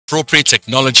appropriate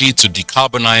technology to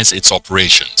decarbonize its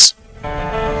operations.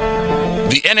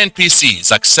 The NNPC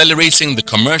is accelerating the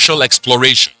commercial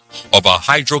exploration of our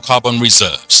hydrocarbon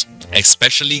reserves,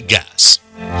 especially gas,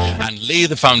 and lay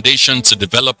the foundation to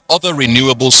develop other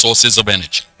renewable sources of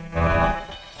energy.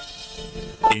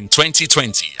 In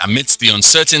 2020, amidst the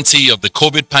uncertainty of the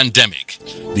COVID pandemic,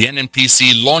 the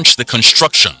NNPC launched the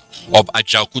construction of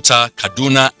Ajaokuta,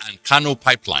 Kaduna, and Kano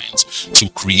pipelines to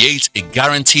create a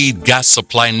guaranteed gas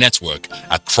supply network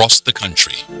across the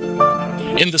country.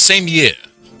 In the same year,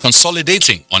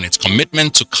 consolidating on its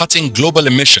commitment to cutting global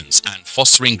emissions and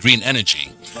fostering green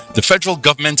energy, the federal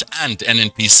government and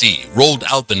NNPC rolled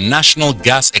out the National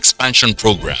Gas Expansion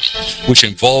Program, which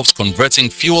involves converting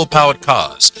fuel-powered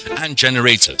cars and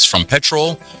generators from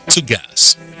petrol to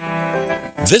gas.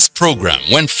 This program,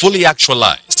 when fully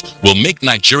actualized, will make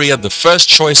Nigeria the first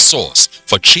choice source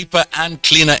for cheaper and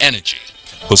cleaner energy,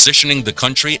 positioning the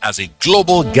country as a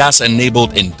global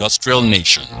gas-enabled industrial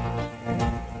nation.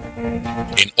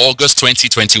 In August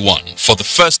 2021, for the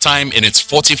first time in its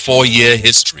 44-year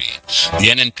history, the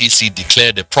NNPC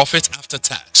declared a profit after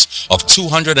tax of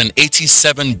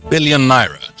 287 billion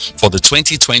naira for the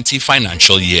 2020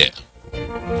 financial year.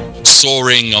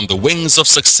 Soaring on the wings of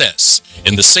success,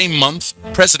 in the same month,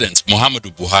 President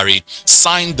Muhammadu Buhari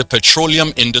signed the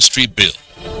Petroleum Industry Bill.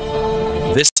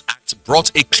 This act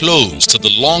brought a close to the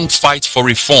long fight for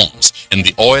reforms in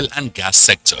the oil and gas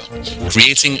sector,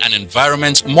 creating an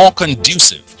environment more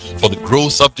conducive for the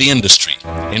growth of the industry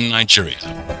in Nigeria.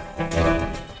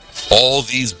 All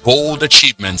these bold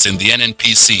achievements in the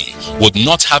NNPC would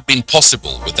not have been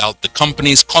possible without the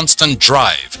company's constant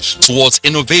drive towards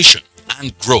innovation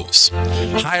and growth,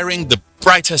 hiring the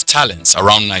brightest talents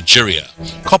around Nigeria,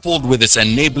 coupled with its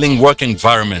enabling work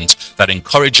environment that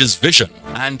encourages vision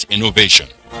and innovation.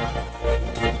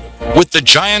 With the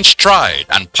giant stride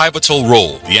and pivotal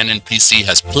role the NNPC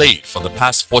has played for the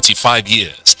past 45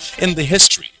 years in the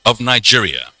history of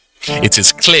Nigeria, it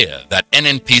is clear that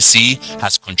NNPC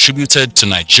has contributed to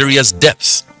Nigeria's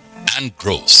depth and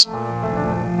growth.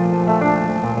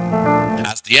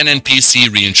 As the NNPC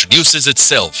reintroduces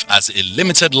itself as a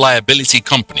limited liability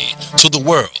company to the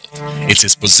world, it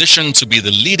is positioned to be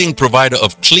the leading provider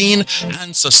of clean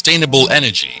and sustainable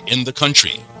energy in the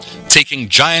country, taking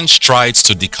giant strides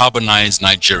to decarbonize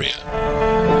Nigeria.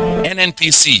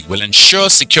 NNPC will ensure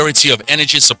security of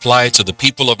energy supply to the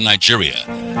people of Nigeria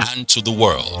and to the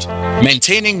world,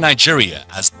 maintaining Nigeria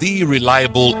as the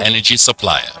reliable energy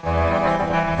supplier,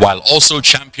 while also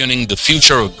championing the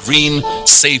future of green,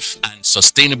 safe, and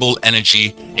sustainable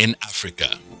energy in Africa.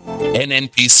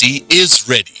 NNPC is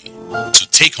ready to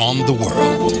take on the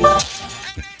world.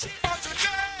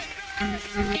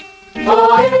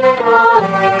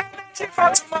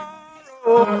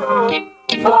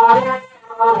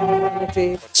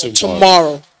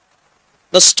 Tomorrow.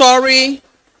 The story,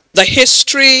 the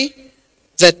history,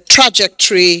 the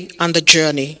trajectory, and the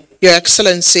journey. Your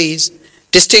Excellencies,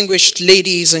 distinguished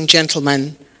ladies and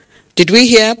gentlemen, did we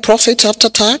hear profit after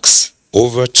tax?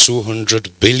 Over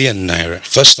 200 billion naira.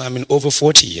 First time in over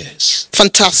 40 years.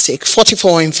 Fantastic.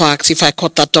 44, in fact, if I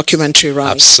caught that documentary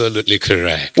right. Absolutely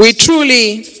correct. We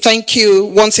truly thank you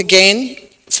once again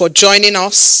for joining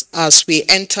us as we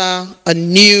enter a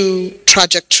new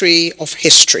trajectory of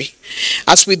history.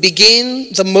 As we begin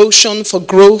the motion for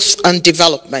growth and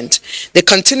development, the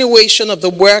continuation of the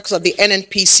work that the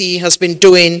NNPC has been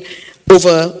doing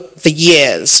over the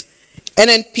years.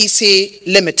 NNPC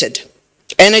Limited,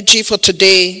 energy for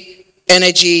today,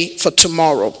 energy for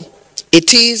tomorrow.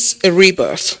 It is a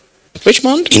rebirth.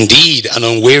 Richmond? Indeed, an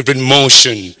unwavering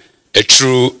motion, a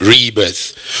true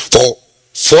rebirth. For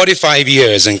 45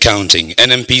 years and counting,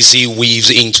 NNPC weaves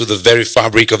into the very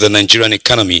fabric of the Nigerian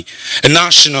economy, a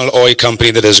national oil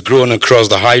company that has grown across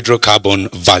the hydrocarbon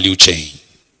value chain.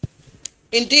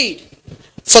 Indeed.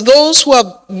 For those who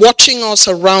are watching us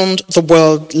around the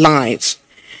world live,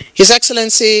 His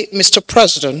Excellency, Mr.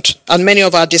 President, and many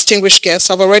of our distinguished guests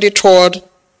have already toured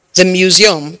the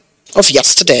museum of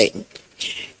yesterday.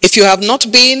 If you have not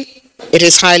been, it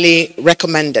is highly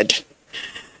recommended.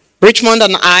 Richmond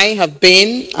and I have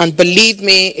been, and believe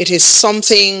me, it is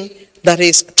something that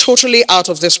is totally out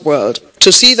of this world,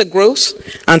 to see the growth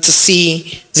and to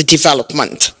see the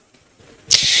development.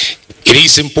 It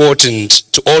is important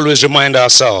to always remind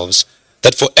ourselves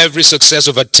that for every success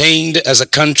we've attained as a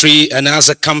country and as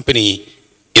a company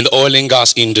in the oil and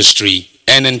gas industry,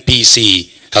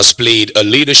 NNPC has played a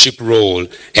leadership role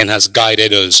and has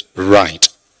guided us right.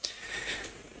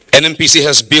 NNPC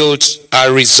has built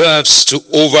our reserves to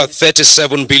over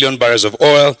 37 billion barrels of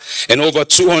oil and over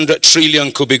 200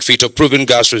 trillion cubic feet of proven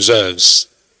gas reserves,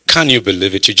 Can you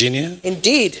believe it, Eugenia?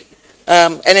 Indeed.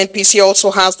 NNPC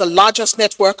also has the largest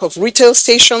network of retail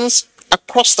stations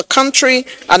across the country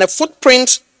and a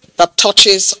footprint that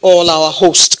touches all our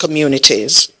host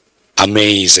communities.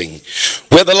 Amazing.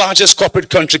 We're the largest corporate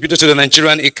contributor to the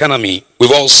Nigerian economy. We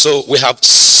have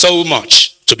so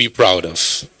much to be proud of.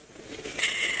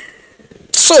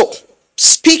 So,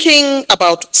 speaking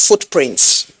about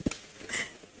footprints,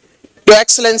 Your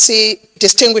Excellency,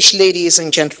 distinguished ladies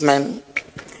and gentlemen,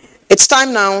 it's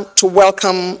time now to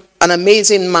welcome an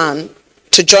amazing man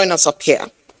to join us up here.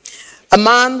 A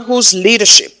man whose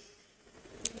leadership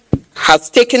has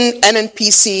taken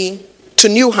NNPC to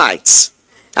new heights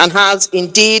and has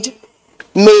indeed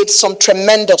made some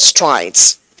tremendous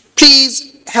strides.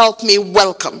 Please help me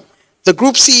welcome the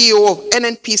Group CEO of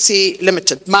NNPC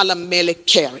Limited, Malam Mele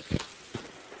Keri.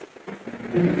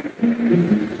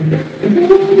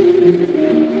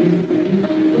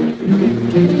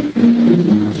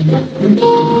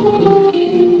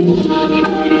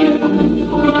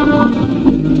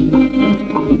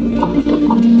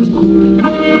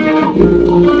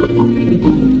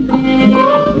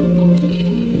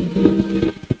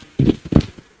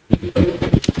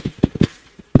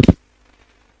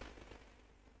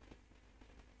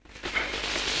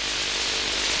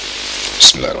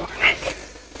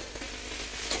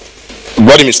 Good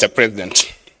morning, Mr.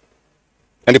 President,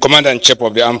 and the Commander-in-Chief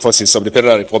of the Armed Forces of the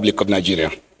Federal Republic of Nigeria.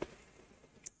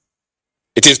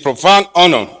 It is a profound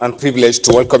honor and privilege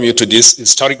to welcome you to this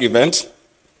historic event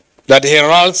that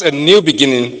heralds a new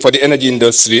beginning for the energy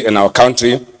industry in our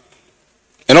country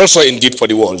and also indeed for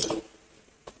the world.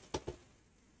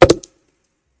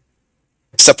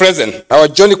 Mr. President, our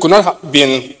journey could not have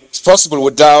been possible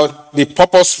without the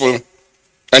purposeful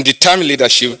and determined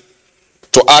leadership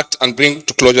to act and bring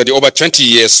to closure the over 20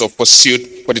 years of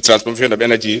pursuit for the transformation of the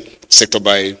energy sector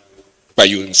by you,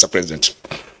 Mr. President.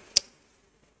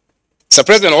 Mr.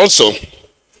 President, also, I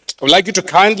would like you to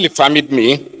kindly permit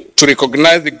me to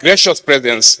recognize the gracious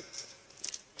presence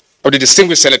of the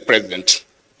distinguished Senate President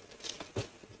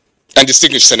and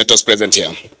distinguished senators present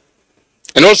here,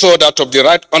 and also that of the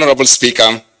Right Honorable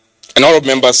Speaker and all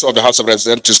members of the House of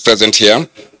Representatives present here,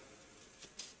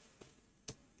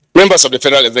 members of the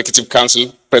Federal Executive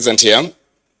Council present here,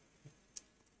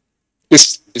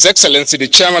 His Excellency, the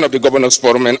Chairman of the Governors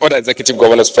Forum and other executive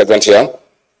governors present here,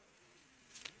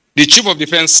 the Chief of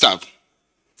Defense Staff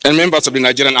and members of the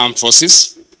Nigerian Armed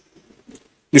Forces,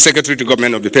 the Secretary to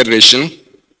Government of the Federation,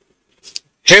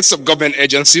 heads of government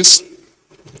agencies,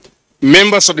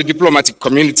 members of the diplomatic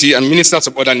community and ministers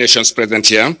of other nations present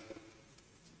here,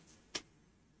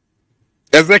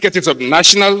 executives of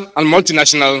national and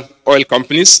multinational oil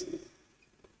companies,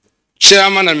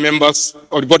 chairman and members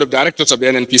of the board of directors of the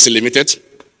NNPC Limited,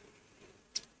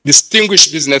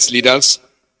 distinguished business leaders,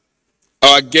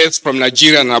 our guests from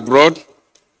Nigeria and abroad,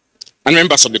 and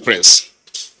members of the press.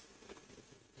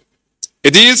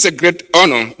 It is a great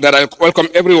honor that I welcome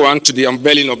everyone to the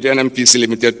unveiling of the NNPC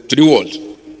Limited to the world,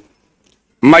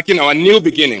 marking our new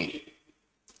beginning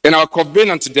and our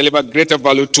covenant to deliver greater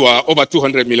value to our over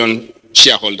 200 million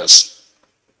shareholders.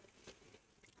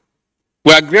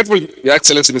 We are grateful, Your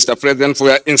Excellency, Mr. President, for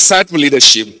your insightful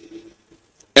leadership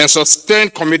and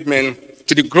sustained commitment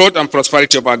to the growth and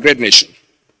prosperity of our great nation.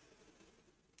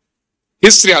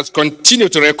 History has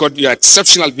continued to record your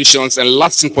exceptional visions and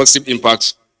lasting positive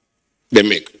impacts they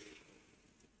make.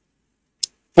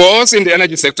 For us in the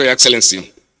energy sector, Your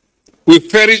Excellency, we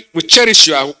cherish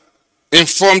your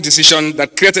informed decision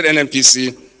that created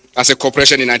NNPC as a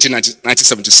corporation in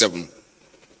 1977.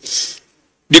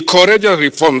 The courageous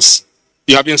reforms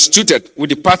you have instituted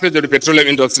with the passage of the Petroleum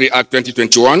Industry Act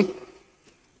 2021,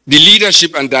 the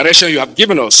leadership and direction you have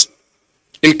given us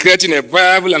in creating a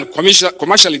viable and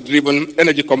commercially driven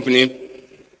energy company,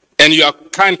 and your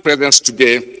kind presence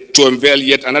today to unveil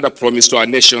yet another promise to our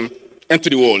nation and to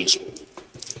the world.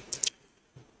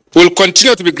 We will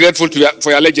continue to be grateful for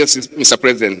your legacy, Mr.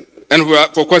 President, and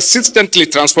for consistently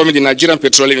transforming the Nigerian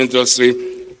petroleum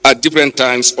industry at different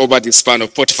times over the span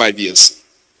of 45 years.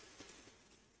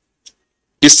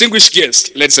 Distinguished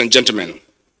guests, ladies and gentlemen,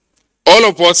 all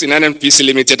of us in NNPC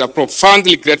Limited are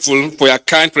profoundly grateful for your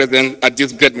kind presence at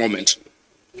this great moment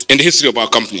in the history of our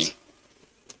company.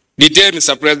 The day,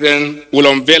 Mr. President,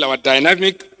 will unveil our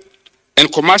dynamic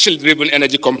and commercially driven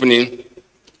energy company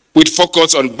with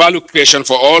focus on value creation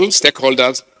for all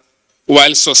stakeholders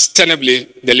while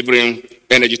sustainably delivering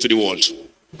energy to the world.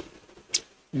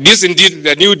 This indeed is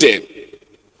a new day,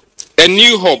 a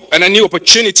new hope, and a new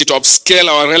opportunity to upscale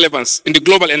our relevance in the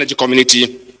global energy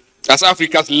community as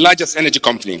Africa's largest energy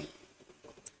company,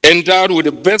 endowed with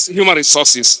the best human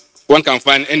resources one can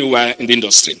find anywhere in the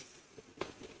industry.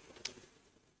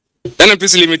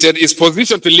 NNPC Limited is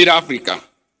positioned to lead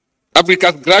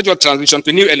Africa's gradual transition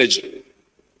to new energy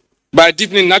by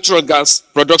deepening natural gas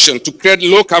production to create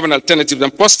low-carbon alternatives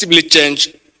and positively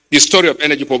change the story of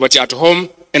energy poverty at home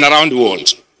and around the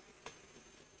world.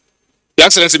 Your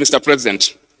Excellency, Mr.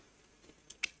 President,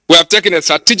 we have taken a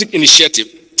strategic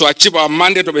initiative to achieve our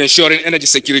mandate of ensuring energy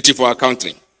security for our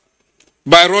country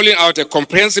by rolling out a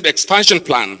comprehensive expansion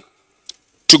plan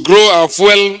to grow our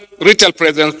fuel retail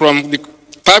presence from the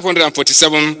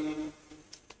 547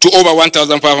 to over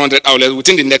 1,500 outlets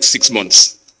within the next 6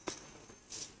 months.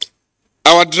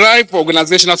 Our drive for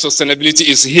organizational sustainability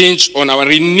is hinged on our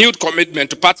renewed commitment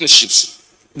to partnerships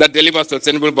that deliver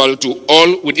sustainable value to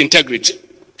all with integrity.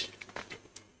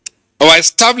 Our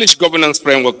established governance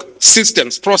framework,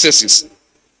 systems, processes,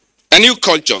 and new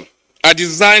culture are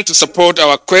designed to support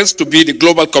our quest to be the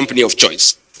global company of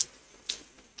choice.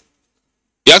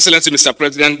 Your Excellency, Mr.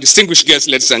 President, distinguished guests,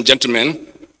 ladies and gentlemen,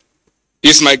 it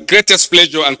is my greatest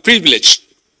pleasure and privilege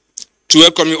to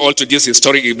welcome you all to this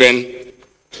historic event.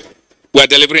 We are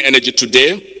delivering energy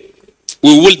today.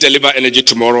 We will deliver energy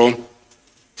tomorrow.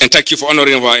 And thank you for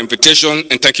honoring our invitation.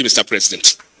 And thank you, Mr.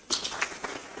 President.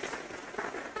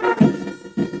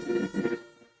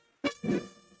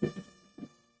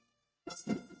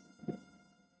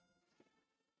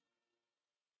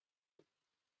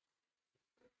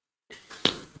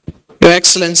 Your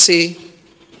Excellency,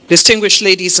 distinguished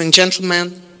ladies and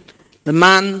gentlemen, the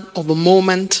man of the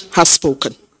moment has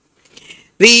spoken.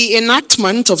 The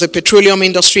enactment of the Petroleum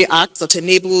Industry Act that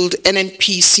enabled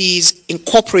NNPC's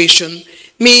incorporation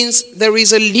means there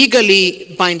is a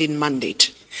legally binding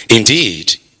mandate.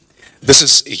 Indeed, this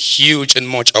is a huge and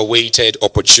much awaited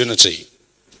opportunity.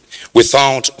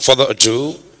 Without further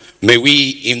ado, may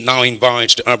we now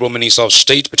invite the Honorable Minister of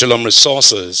State Petroleum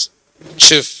Resources,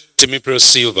 Chief Timipro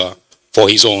Silva, for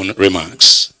his own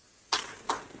remarks.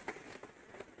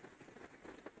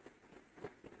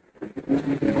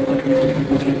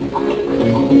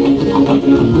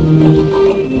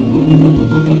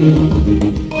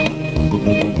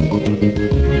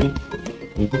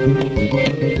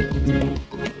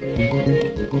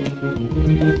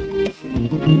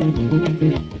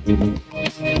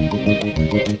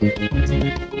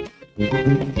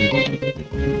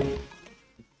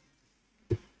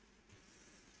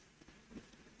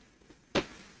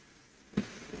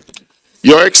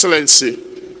 Your Excellency,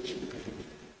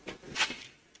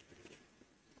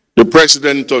 the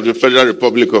President of the Federal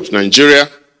Republic of Nigeria,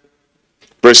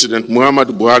 President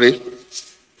Muhammadu Buhari,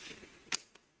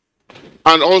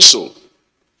 and also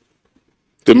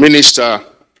the Minister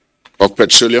of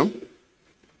Petroleum,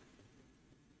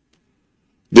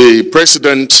 the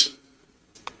President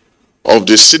of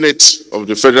the Senate of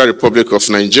the Federal Republic of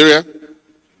Nigeria,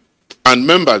 and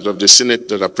members of the Senate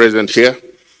that are present here,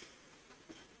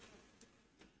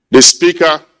 the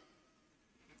Speaker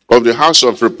of the House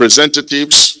of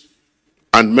Representatives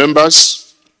and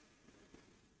members,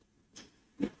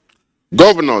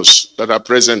 governors that are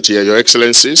present here, Your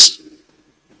Excellencies,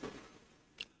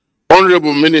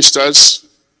 honorable ministers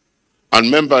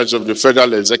and members of the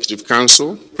Federal Executive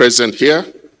Council present here,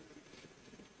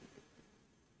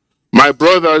 my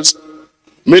brothers,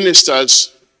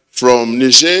 ministers from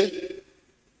Niger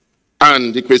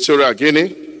and Equatorial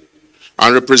Guinea,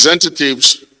 and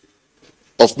representatives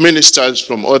of ministers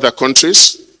from other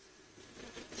countries,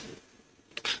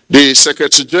 the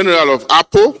Secretary General of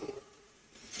APO,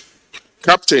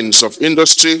 captains of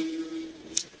industry.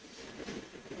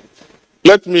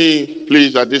 Let me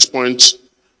please at this point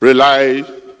rely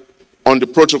on the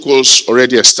protocols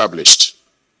already established.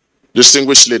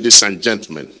 Distinguished ladies and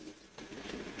gentlemen,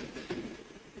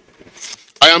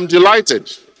 I am delighted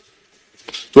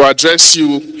to address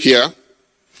you here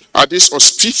at this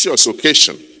auspicious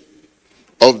occasion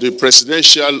of the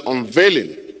presidential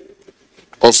unveiling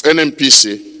of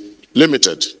NNPC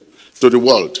Limited to the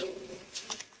world.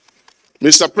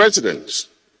 Mr. President,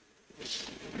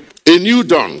 a new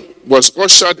dawn was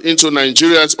ushered into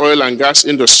Nigeria's oil and gas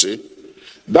industry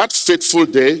that fateful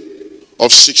day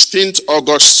of 16th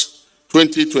August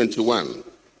 2021,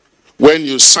 when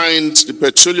you signed the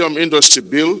Petroleum Industry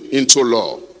Bill into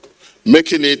law,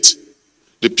 making it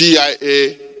the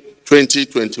PIA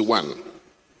 2021.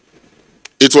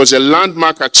 It was a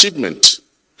landmark achievement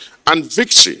and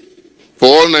victory for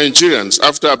all Nigerians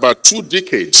after about 2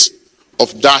 decades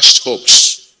of dashed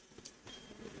hopes.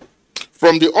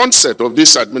 From the onset of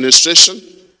this administration,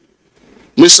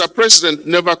 Mr. President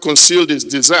never concealed his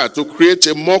desire to create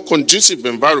a more conducive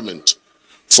environment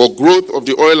for growth of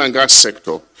the oil and gas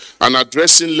sector and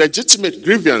addressing legitimate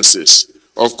grievances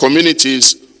of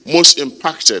communities most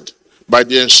impacted by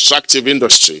the extractive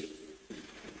industry.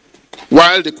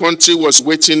 While the country was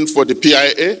waiting for the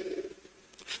PIA,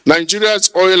 Nigeria's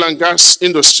oil and gas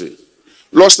industry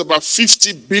lost about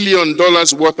 $50 billion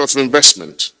worth of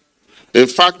investment. In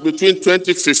fact, between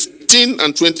 2015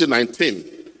 and 2019,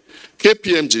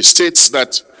 KPMG states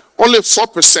that only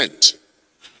 4%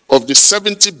 of the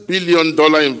 $70 billion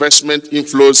investment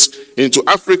inflows into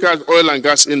Africa's oil and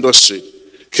gas industry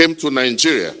came to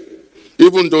Nigeria,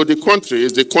 even though the country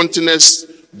is the continent's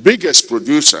biggest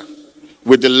producer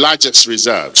with the largest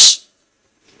reserves.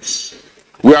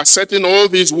 We are setting all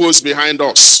these woes behind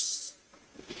us,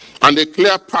 and a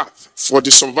clear path for the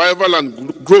survival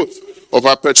and growth of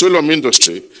our petroleum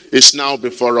industry is now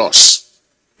before us.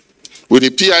 With the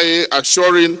PIA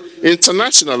assuring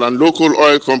international and local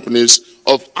oil companies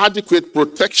of adequate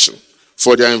protection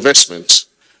for their investments,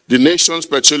 the nation's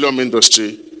petroleum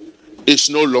industry is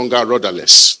no longer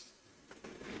rudderless.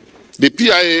 The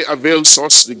PIA avails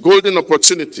us the golden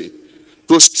opportunity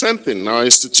to strengthen our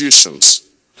institutions,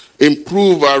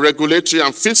 improve our regulatory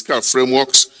and fiscal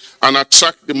frameworks, and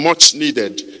attract the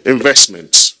much-needed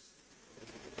investments.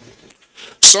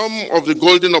 Some of the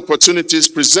golden opportunities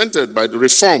presented by the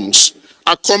reforms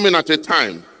are coming at a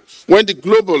time when the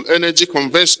global energy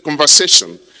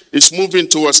conversation is moving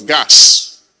towards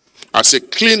gas as a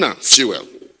cleaner fuel.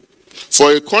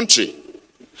 For a country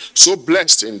so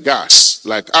blessed in gas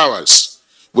like ours,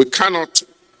 we cannot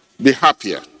be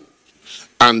happier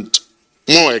and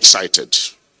more excited.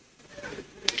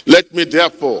 Let me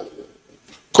therefore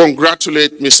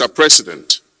congratulate Mr.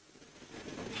 President,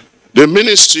 the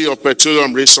Ministry of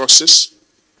Petroleum Resources,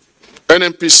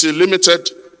 NNPC Limited,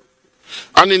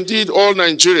 and indeed all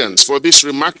Nigerians for this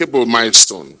remarkable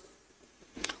milestone.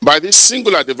 By this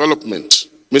singular development,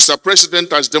 Mr.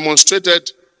 President has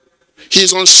demonstrated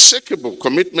his unshakable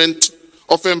commitment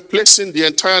of emplacing the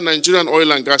entire Nigerian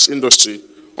oil and gas industry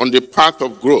on the path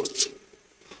of growth,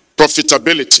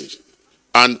 profitability,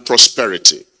 and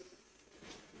prosperity.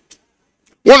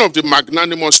 One of the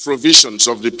magnanimous provisions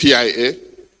of the PIA,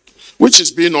 which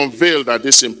is being unveiled at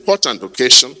this important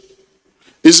occasion,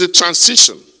 is the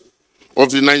transition of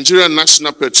the Nigerian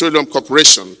National Petroleum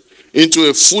Corporation into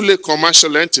a fully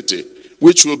commercial entity,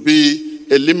 which will be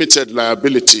a limited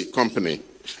liability company,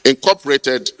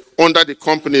 incorporated under the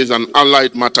Companies and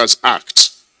Allied Matters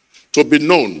Act, to be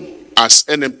known as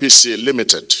NNPC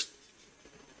Limited.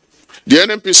 The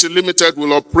NNPC Limited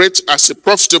will operate as a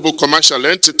profitable commercial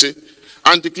entity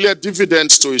and declare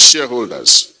dividends to its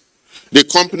shareholders. The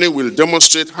company will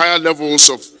demonstrate higher levels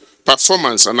of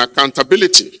performance and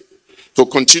accountability to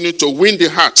continue to win the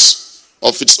hearts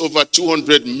of its over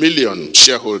 200 million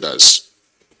shareholders.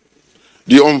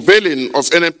 The unveiling of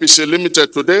NNPC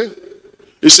Limited today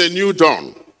is a new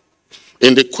dawn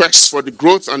in the quest for the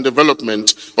growth and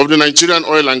development of the Nigerian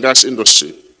oil and gas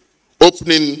industry,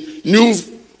 opening new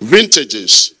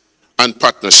vintages and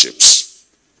partnerships.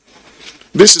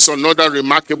 This is another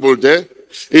remarkable day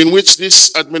in which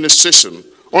this administration,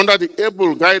 under the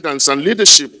able guidance and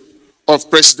leadership of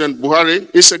President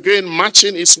Buhari, is again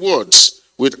matching its words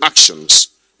with actions,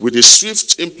 with the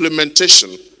swift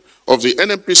implementation of the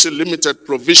NNPC Limited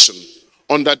provision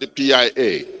under the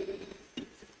PIA.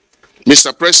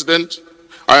 Mr. President,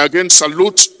 I again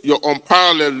salute your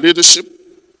unparalleled leadership,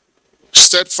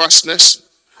 steadfastness,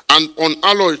 and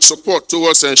unalloyed support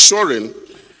towards ensuring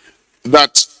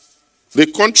that the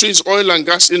country's oil and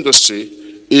gas industry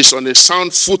is on a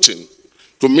sound footing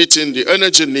to meeting the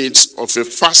energy needs of a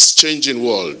fast-changing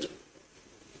world.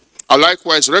 I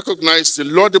likewise recognize the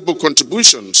laudable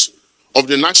contributions of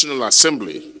the National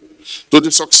Assembly to the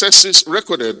successes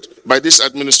recorded by this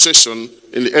administration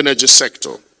in the energy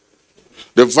sector.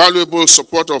 The valuable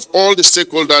support of all the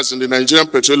stakeholders in the Nigerian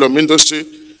petroleum industry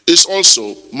is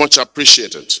also much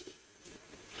appreciated.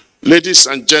 Ladies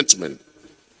and gentlemen,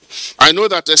 I know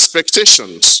that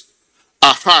expectations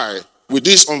are high with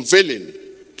this unveiling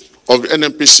of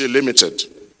NNPC Limited.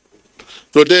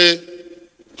 Today,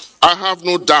 I have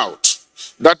no doubt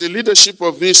that the leadership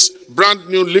of this brand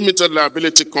new limited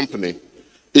liability company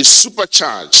is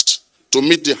supercharged to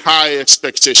meet the high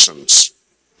expectations.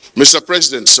 Mr.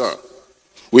 President, sir,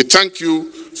 we thank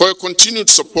you for your continued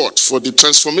support for the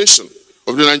transformation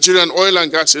of the Nigerian oil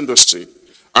and gas industry,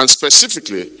 and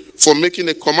specifically for making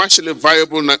a commercially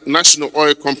viable national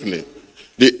oil company,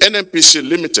 the NNPC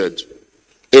Limited,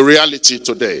 a reality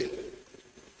today.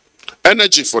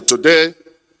 Energy for today,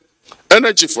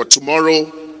 energy for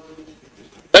tomorrow,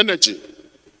 energy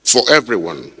for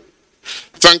everyone.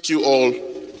 Thank you all,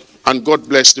 and God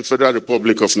bless the Federal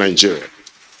Republic of Nigeria.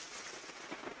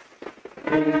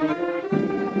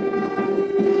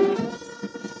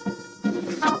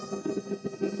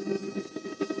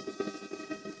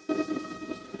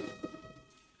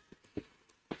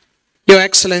 Your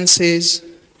Excellencies,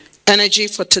 energy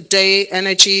for today,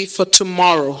 energy for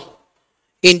tomorrow.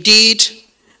 Indeed,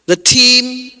 the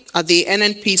team at the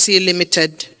NNPC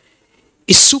Limited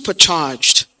is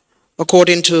supercharged,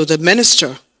 according to the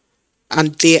Minister,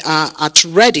 and they are at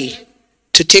ready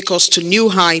to take us to new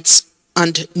heights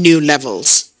and new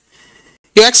levels.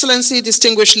 Your Excellency,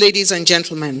 distinguished ladies and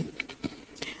gentlemen,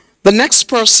 the next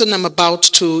person I'm about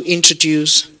to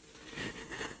introduce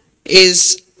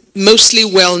is mostly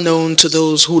well known to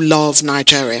those who love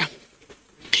Nigeria.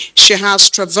 She has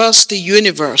traversed the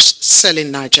universe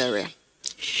selling Nigeria.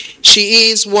 She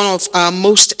is one of our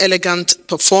most elegant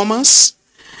performers,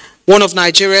 one of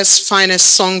Nigeria's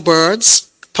finest songbirds,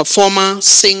 performer,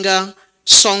 singer,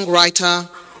 songwriter,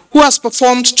 who has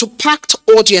performed to packed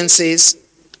audiences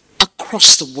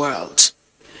across the world.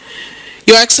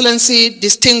 Your Excellency,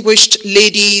 distinguished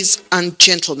ladies and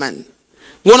gentlemen,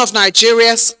 one of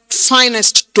Nigeria's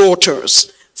finest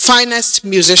daughters, finest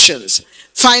musicians,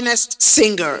 finest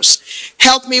singers,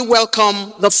 help me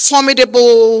welcome the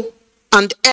formidable and